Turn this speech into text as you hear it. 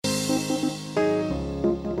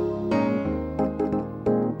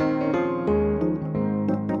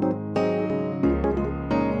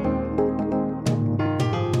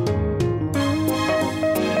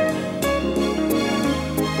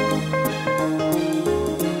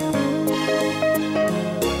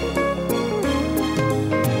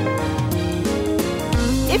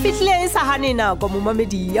fihlile sa hane nako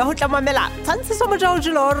momamedi ya ho tlamamela tshwantshiso mojao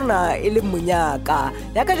rona e le Monyaka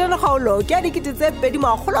ya ka jana kgaolo ke a dikitse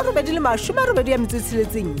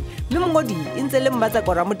 2086 mme mongodi e ntse le mmatsa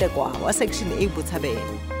kora motekwa wa section A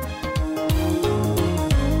Botshabelo.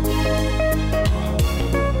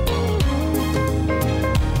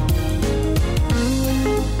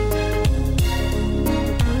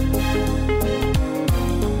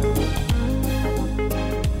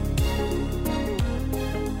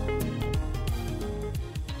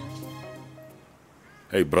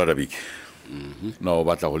 Hey brother Big. Na o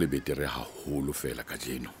batla go le betere ha holo fela ka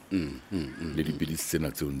jeno. Le dipilisi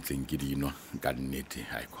tsena tse o ntseng ke di nwa ka nnete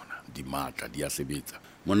ha ikona. Di matla di a sebetsa.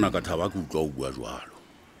 Monna ka thaba ke utlwa o bua jwalo.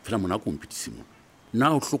 Fela mona ko mpitisi mo.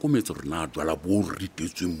 Na o hlokometse re na jwala bo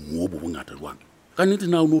ritetswe mo bo bongata jwang. Ka nnete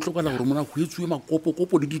na o no tlokala gore mona go etsuwe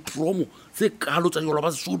makopo le ditromo tse kalo tsa yola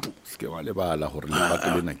ba Sesotho. Ske wa le bala gore le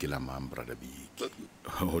batlelena ke la mang brother Big.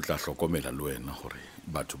 Ho tla hlokomela le wena gore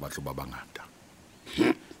batho ba tlo ba bangata.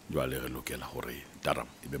 Jwale re lokela gore taram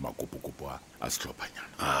ebe makopo a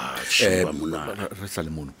sehlophanyana re sa le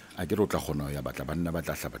mono a ke re o tla kgona ya batla banna ba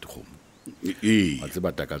tla hlaba dikgomo wa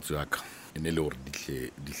tseba takatso ya ka ene le gore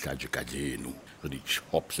di hlaje ka jeno re di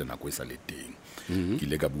chops na go isa le teng ke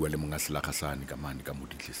ile ka bua le monga selagasane ka mane ka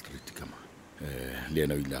Moditle Street ka mane le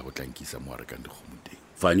yena o ile a go tlankisa mo re ka dikgomo teng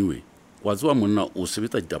fani we wa tswa monna o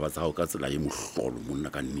sebetsa ditaba tsa go ka tsela ye mohlolo monna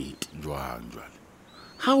ka nnete jwale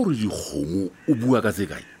ha o re dikgomo o bua ka tse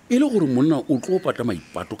kae e le gore monna o tlo pata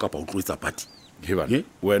maipato kapa o tloetsa party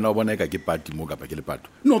wena o bona ka ke party mo kapa ke le pato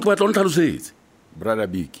no ke batla o ntlhalosetse brother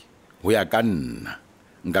Big ho ya ka nna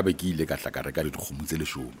nka be ke ile ka hlaka reka dikgomo tse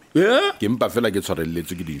 10 ke mpa fela ke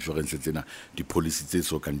tshwarelletswe ke di insurance tsena di policy tse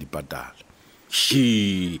so kan di patala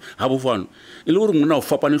ha bofano e le gore monna o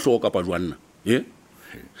fapane hlogo kapa jwanna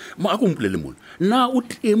mo a kompolele mona na o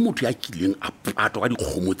te motho ya kileng a pato ka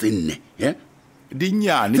dikgomo tse 4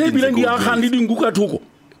 dinyane tse bileng di agane dinku ka thoko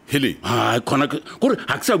hele khona gore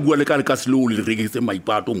ha ke sa bua le ka slow le reketse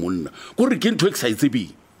maipato monna gore ke ntho excited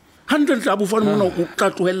be handle tla bofana mona o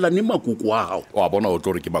tla tlohella ne makoko wa hao wa bona o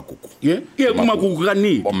tlo re ke makoko ke makoko ka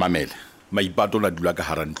nne o mamela maipato la dula ka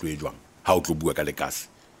harantlo e jwang ha o tlo bua ka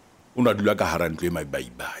lekase o na dula ka harantlo e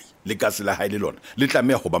mabaibai lekase la haile lona le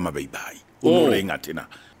tlameya go ba mabaibai o no renga tena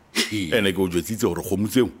ene go jwetsitse gore go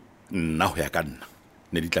mutseo nna ho ya ka nna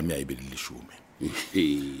ne di tlameya e be le 10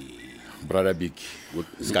 brother Big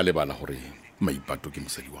ska le bala gore maipato ke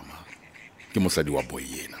mosadi wa mang ke mosadi wa boy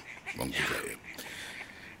yena wa nkutla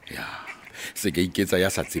ya se ke iketsa ya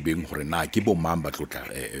sa tsebeng gore na ke bo mang ba tlotla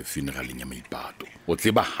funeraleng ya maipato o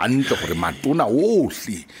tseba hantle gore matona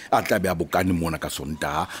ohle a tla be a bokane mona ka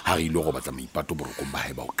Sontaga ha re ile go batsa maipato boroko ba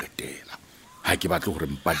hae ba o qetela ha ke batle gore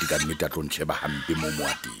mpati ka nnete a tlo ntsheba hampe mo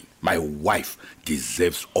moating my wife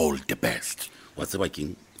deserves all the best wa tseba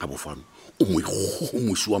keng a bofano o mo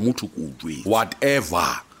wa motho ko utlwe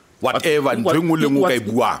whatever ntengwe le ngo ka e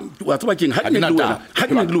buang wa tseba keng ha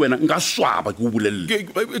nne le wena nka swaba ke o bolelle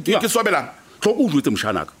ke swabelang tlo o utlwetse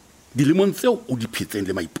mshanaka dilemong tseo o di phetseng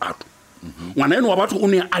le maipato ngwana eno wa batho o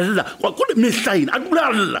ne alla wa go le mehlaine a dula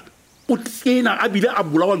alla o tsena a bile a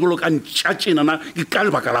bulawa jolo ka ntšhatšena na ke ka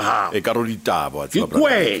lebaka la gago e ka ro ditaba wa tseba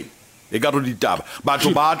brother e ka ro ditaba batho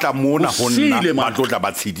ba tla mona go nna ba tlo tla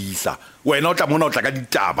ba tshedisa wena o tla mona o tla ka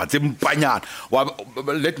ditaba tse mpanyana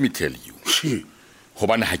let me tell you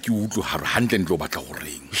gobane ha ke utlwe ha hantle ntlo batla go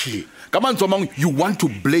reng ka mantso mang you want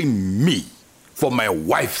to blame me for my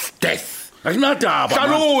wife's death akina taba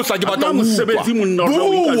hlalosa ke batla mosebetsi monna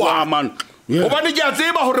o ka man gobane ke a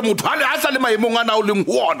tseba gore motho a le a sa le maemong a na o leng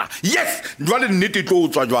ona yes jwale nnete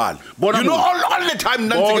tlo tswa jwale you know all the time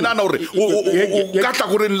nna ntse ke nana gore o ka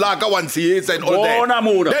tla goreng la ka once years and all that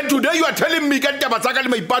then today you are telling me ka taba tsa ka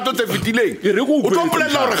le maipato tse fitileng o tlo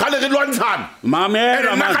mpolelela gore gale re lwantshana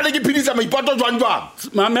mamela nna gale ke phedisa maipato jwang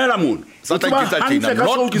mamela mona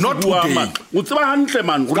o tseba hantle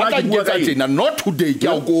man o ka bua ka tsena not today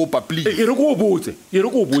ke a go kopa please e re go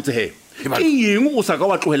botse he ke yeng o sa ka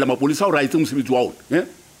wa tlohela mapolisa o ra itse mosebetsi wa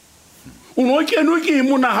ona o no ke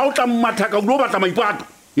mona ha o tla mmathaka o lo batla maipato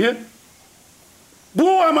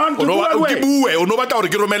bua man o no batla gore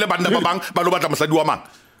ke romele banna ba bang ba lo batla mosadi wa mang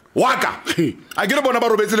waka a ke re bona ba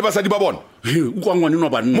robetse le basadi ba bona o kwa ngwane no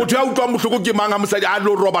banna motho ya utlwa mohloko ke mang a mosadi a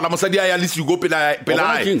lo robala mosadi a ya le siko pela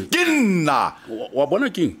ke nna wa bona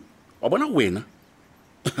wena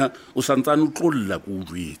o santsane o tlolla go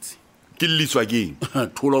utlwetse ke liswa keng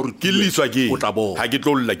thola gore ke liswa keng ha ke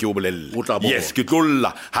tlolla ke o bolelle yes ke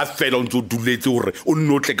tlolla ha fela o ntse o duletse hore o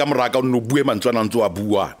nnotle ka moraka o nno bue mantswana ntse wa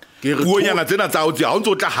bua buonyana tsena tsa o tse ha o ntse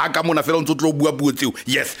o tla haka mona fela o ntse o tlo bua puo tseo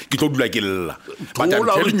yes ke tlo dula ke lla but I'm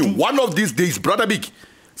telling you one of these days brother Big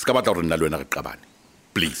ska batla gore nna le wena re qabane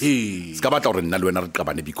please ska batla gore nna le wena re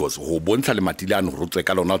qabane because go bontsha le matile a no rotswe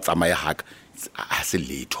ka lona o tsamaye haka a se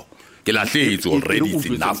letho ke lahletse already it's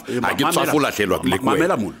enough a ke tswa fola hlelwa le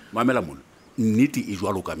kwena mamela molo nnete e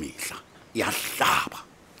jwalo ka mehla ya hlaba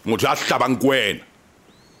motho ya hlabang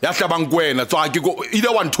kwena tswa ke go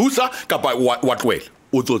either one thusa kapa wa tlwela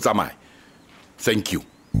o tso tsamaye thank you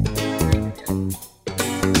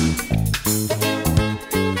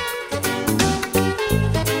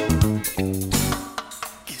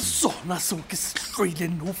sona seo ke se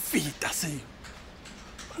hlwileng ho feta seo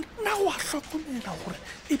nna wa hlokomela gore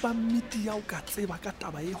e ba mmiti ya o ka tseba ka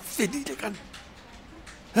taba e fedile ka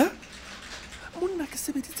monna ke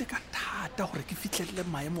sebeditse ka thata gore ke fitlhelele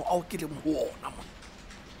maemo ao ke leng ho ona monna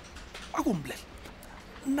a go mbolela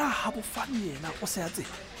nna ha bofane yena o se a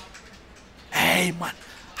tseba hey man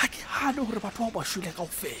ha ke hane gore batho ba shwele ka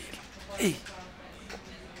ofela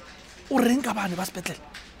o reng ka bane ba sepetlele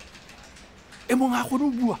e mong a gone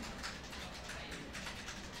o bua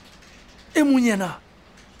e mong yena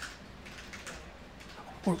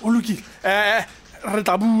o lokile re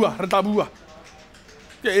tla bua re tla bua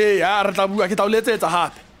ke tla o letsetsa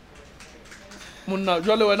hape monna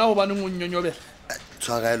jwale wena ho bane ngonyonyobela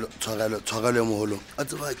tshwarelo ya moholo a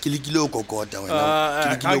tseba ke lekile o kokota wena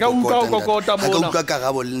ha ka utlwa o kokota mona ha ka utlwa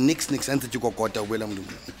karabo next ntse ke kokota o boela modimo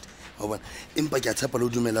wa bona empa ke a tshepa le o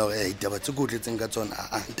dumela gore ditaba tse go tletseng ka tsona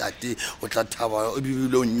ntate o tla thaba o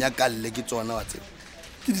bibile o nyakalle ke tsona wa tseba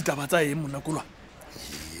ke ditaba tsa eng monna kolwa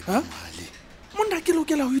monna ke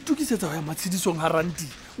lokela ho itukisetsa ho ya matshedisong ha ranti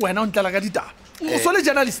wena o ntlela ka ditaba o so le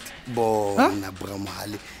journalist bona bra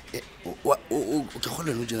mohale ke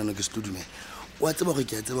kgolwa no jenana ke studio wa tseba gore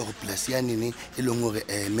ke a tseba go plus ya nene e leng gore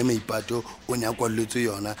mme maipato o ne a kwalletswe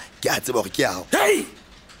yona ke a tseba gore ke yao hey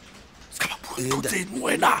ska ba putseng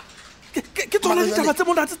wena ke tsona ditaba tse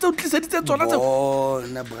monate tse o tliseditse tsona tse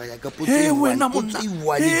bona bra ya ka potse wena monna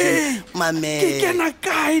mame ke kena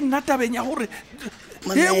kae nna tabeng ya gore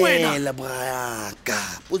mamela bra ka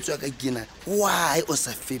potso ka kena why o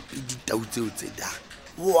sa fepe ditau tseo tse da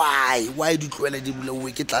why di tloela di bulewe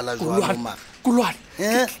ke tlala jwalo ma kulwane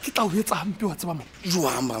ke tla o etsa hampe wa tseba mo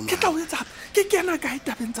jwang ke tla o etsa ke kena ka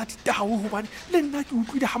tabeng tsa ditau hobane le nna ke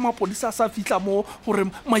utlwile ha mapolisa sa fitla mo gore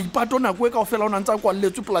maipato nako e ka ofela ona ntsa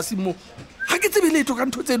kwalletswe polasing mo ha ke tsebe letho ka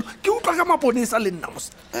ntho tseno ke utlwa ka maponesa le nna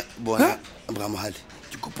mos bona bra mohale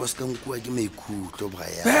ke koposka nkwa ke maikutlo bra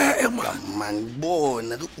ya man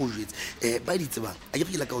bona re o jwetse ba di tsebang a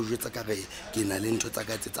ke la ka o jwetsa ka re ke na le ntho tsa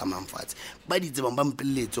ka tse tsa mamfatse ba di tsebang ba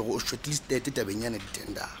mpelletse go shortlisted tabenyana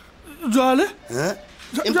ditender jale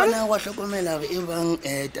empa na wa hlokomela re e bang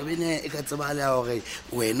tabene e ka tsebala gore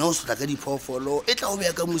wena o sotla ka diphoofolo e tla o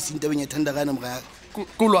beya ka mosing tabeng ya tendagana mra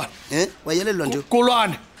kulwane wa yelelwa njo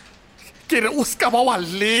kulwane ke re o ska ba wa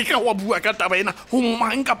leka wa bua ka taba ena ho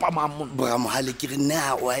mang kapa mang bra mohale ke re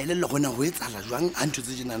na wa elella gona ho etsala jwang a ntho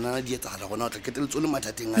tse jenana di etsala gona o tla keteletse le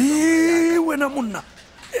mathateng a wena monna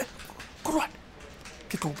kulwane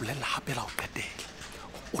ke tlo bolela hape la o qetela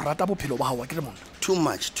o rata bophelo ba hawa ke re monna too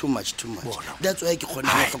much that's why ke khona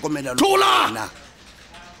go hlokomela lona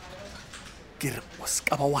ke re o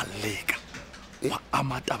ska ba wa leka wa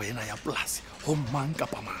amata bena ya polasi ho mang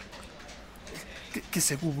kapa mang ke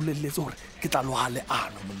se go boleletse gore ke tla lwale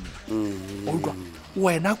ano monna o utlwa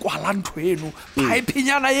wena kwala ntho eno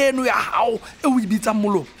phaephenyana eno ya hao e o ibitsang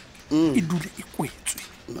molomo e dule e kwetswe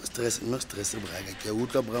no stress braga ke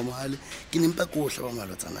utlwa bra mohale ke nempa ko hlaba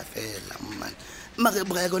malotsana fela man mare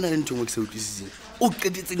braga ona le ntho mo ke se utlwisiseng o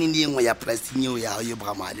qeditse neng engwe ya plastic eo ya yo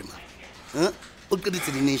bra mohale man o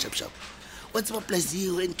qeditse neng shap what's about plastic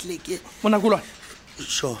entle ke mona kulwa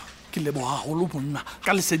sure ke leboha holo monna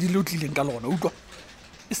ka lesedi le o tlileng ka lona utlwa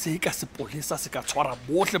e se ka sepolesa se ka tshwara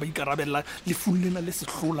bohle ba ikarabella le fullena le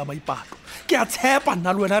sehlola maipato ke a tshepa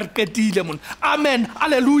nna le wena re qetile monna amen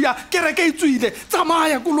haleluya ke re ke itswile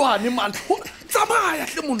tsamaya kulwane man tsamaya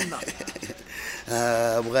hle monna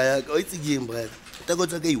bra o itse game bra ta go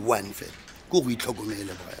tsaka i1 fe go go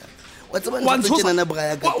itlhokomela bra wa tseba ntse tsena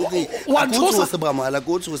bra ka ke wa tsosa se bra mala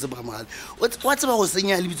go tsosa se bra mala wa tseba go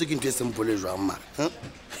senya le bitso ke ntwe sempole jwang ma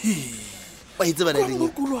ba itse ba le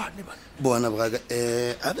kulwane ba bona bra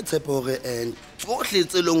a be tshepa hore tsohle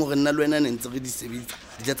tse leng hore nna le wena ne ntse re di sebetsa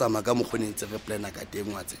di tla tsamaya ka mokgone ntse re plana ka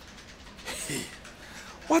teng wa tseba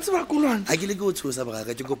wa tseba kulwane a ke le ke o tshosa bra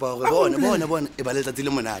ka ke kopa hore bona e ba letsatsi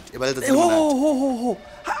le monate e ba letsatsi le monate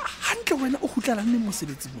hantle wena o gutlela nne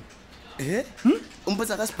mosebetsi mo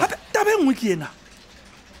mpotsa ka spa tabeng ngwe ke yena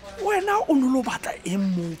wena o no lo batla eng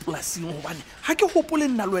mo polasing hobane ha ke hopole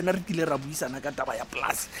nna le wena re kile ra buisana ka taba ya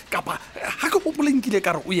polasi kapa ha ke hopole nkile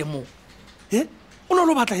ka re o ye mo o no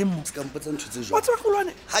lo batla eng mo ska mpotsa ntho tse wa jwalo tswa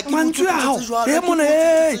golwane Ha ke mantswe a botse hao ntho tse jwalo, he ha ke mona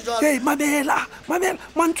botse ntho tse jwalo. mamela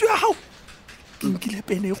mantswe a hao ke nkile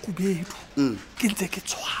pene e kgubedu ke ntse ke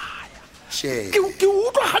tshwaya ke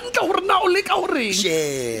utlwa hantle gore na o leka goreng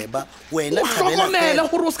sheba wena o hlokomele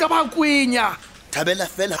gore o ska ba kwenya thabela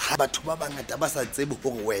fela ha batho ba bangata ba sa tsebe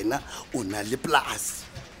gore wena o na le polasi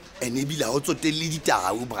ene ebile ha o tsotelle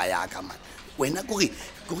ditau bra yaka man wena kore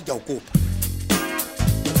ke go kopa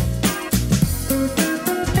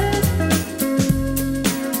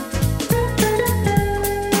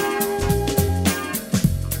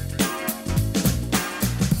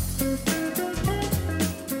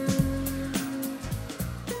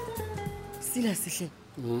Sila sehle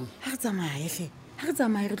ha re tsamaye hle ha re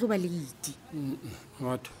tsamaye re tlo ba leiti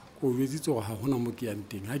batho ko jwetsitse gore ga gona mo ke yang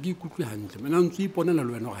teng ga ke ikutlwe gantle mena ntse iponela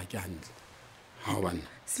le wena gore ga ke gantle ga o banna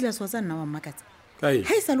Sila se wa tsa nna wa mmakatsa kae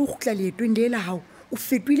ha e sa le go gutla leetong le la hao o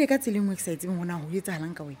fetoile ka tsela engwe ke sa itseng gona go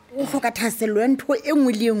etsahalang ka wena o hloka thasello ya ntho e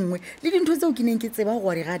nngwe le engwe le dintho tseo ke neng ke tseba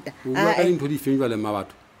go di rata o bua ka dintho di feng jwale mma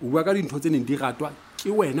batho o bua ka dintho tse neng di ratwa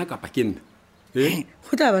ke wena kapa ke nna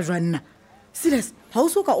go tla ba jwanna Silas ha o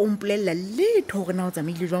soka o mpolella letho gore na o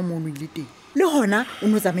tsamaile jwa mo o ile teng le hona o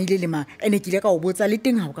no tsamaile le mang ene ke ile ka o botsa le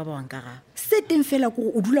teng ha o ka ba wankaraba se teng fela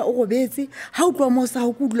go o dula o robetse ha o tloa mo sa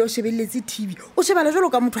go dula o shebelletse TV o shebala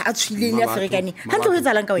jalo ka motho a tshwileng ya ferekane ha ntlo o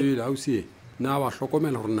etsalang ka wena ha o sie na wa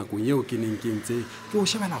hlokomela gore nakong eo ke neng ke ntse ke o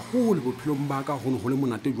shebela gole bophelong ba ka go le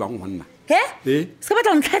monate jwang go nna se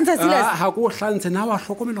batla ntlhantsha Silas ha go hlantse na wa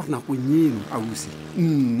hlokomela gore nakong eno ausi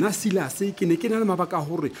nna Silas ke ne ke na le mabaka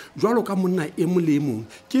gore jwalo ka monna e molemong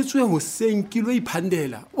ke tswe ho seng ke lo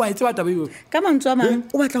iphandela wa itse ba taba eo ka mantswe a mang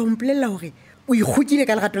o batla go mpolella gore o ikgukile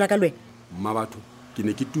ka lerato la ka lwena mma batho ke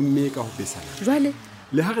ne ke tumme ka go pesana jwale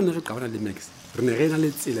le ha re ne re qabana le Max re ne re na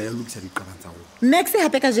le tsela ya lokisa diqabang tsa go Max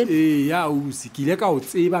hape ka jeno ya ausi ke ile ka o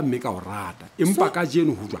tseba mme ka o rata empa ka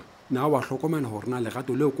jeno ho jwa na wa hlokomela gore na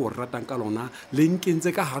lerato leo ko o ratang ka lona le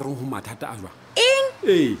nkentse ka hareng ho mathata a jwang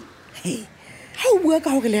ha o bua ka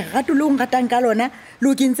gore lerato leo nratang ka lona le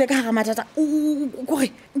o kentse ka hara mathata kore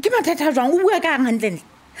ke mathata a jwang o bua ka gantlentle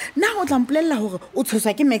na o tla mpolella gore o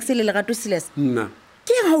tshoswa ke Max le lerato Silas nna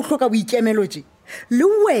ke ha o hloka boikemelo je le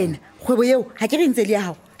wena kgwebo eo ha ke re ntse le ya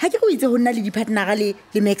hao ha ke go itse ho nna le di-partnera le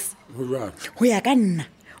Max ho ya ka nna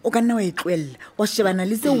o ka nna wa e tloella wa shebana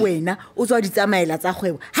le tse wena o tswa di tsamaela tsa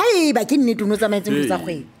kgwebo ha eba ke nnete o no tsamaetseng go tsa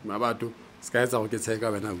kgwebo mabatho se ka etsa go ke tsheka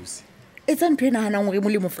wena busi etsa ntho e naganang gore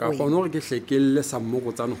molemo ka for kgone gore ke hlekelle sa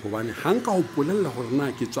mmogotsane gobane ga nka go polella gore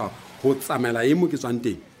na ke tswa go tsamaela e mo ke tswang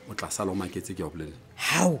teng o tla sala o maketse ke ya bolella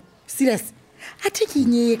hao Silas a the ke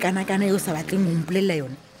nye kana yo sa batleng go mpolella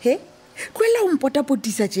yona he tloela o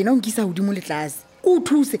mpotapotisa tjena o nkisa godimo le tlase o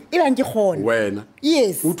thuse e bang ke kgona wena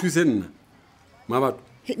yes o thuse nna mabatho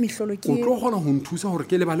mehlolo ke o tlo kgona go nthusa gore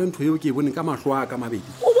ke lebale ntho eo ke e bone ka mahlo a ka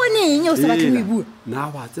mabedi o boneng o sa batleng go bua na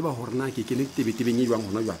wa tseba gore na ke ne tebetebeng e jwang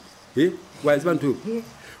gona jwang wa tseba ntho eo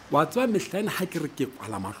wa tseba mehlaene ha ke re ke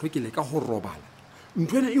kwala mahlo ke le ka go robala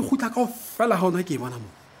ntho ena e gutla ka fela ga ona ke e bona mo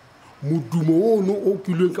modumo ono o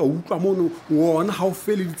kileng ka utlwa mono wona ga o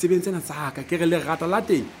fele ditsebeng tsena tsaka ke re le rata la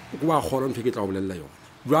teng go ba kgola ntho ke tla o bolelela yona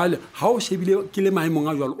jwale ha o shebile ke le maemong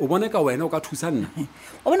a jwalo o bone ka wena o ka thusa nna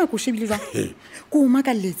o bona ko shebile jwang ko o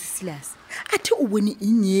makalletse Silas a the o bone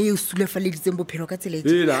eng e o sulafaleditseng bophelo ka tsela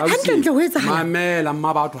e hantle ho etsahala mamela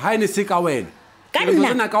mma batho ha ene se ka wena ka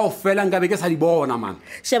nna nna ka o fela nka be ke sa di bona man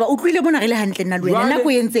sheba o tlwile bona re le hantle nna le wena nako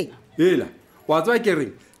e ntse wa tswa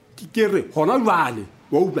ke re hona jwale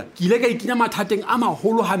wa utlwa ke ile ka ikinya mathateng a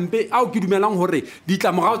magolo hampe ao ke dumelang gore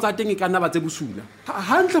ditlamorao tsa teng e ka nna ba tse bosula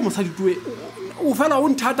hantle mosadi tue o fela o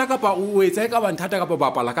nthata kapa o etsa ka ba nthata kapa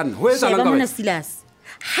bapala ka nna ho etsa ka wena Silas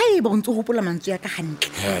ha e ba ntse hopola mantswe ya ka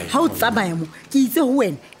hantle ha o tsamaya mo ke itse ho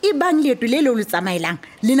wena e bang leeto le le o le tsamaelang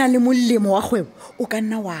le na le molemo wa kgwebo o ka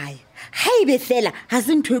nna wa ya ha ebe fela ha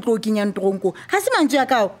se ntho e tlo kenyang tronko ha se mantswe ya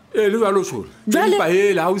kao le jalo tshola jwale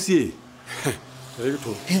hela ha o sie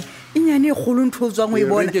inyane e kgolo ntho o tswang o e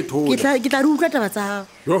bona ke tla re utlwa taba tsa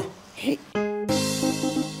yo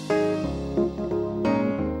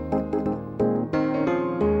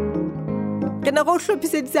ke na go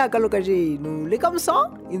hlophiseditse a ka loka jeno le ka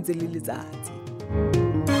moso e ntse le letsatsi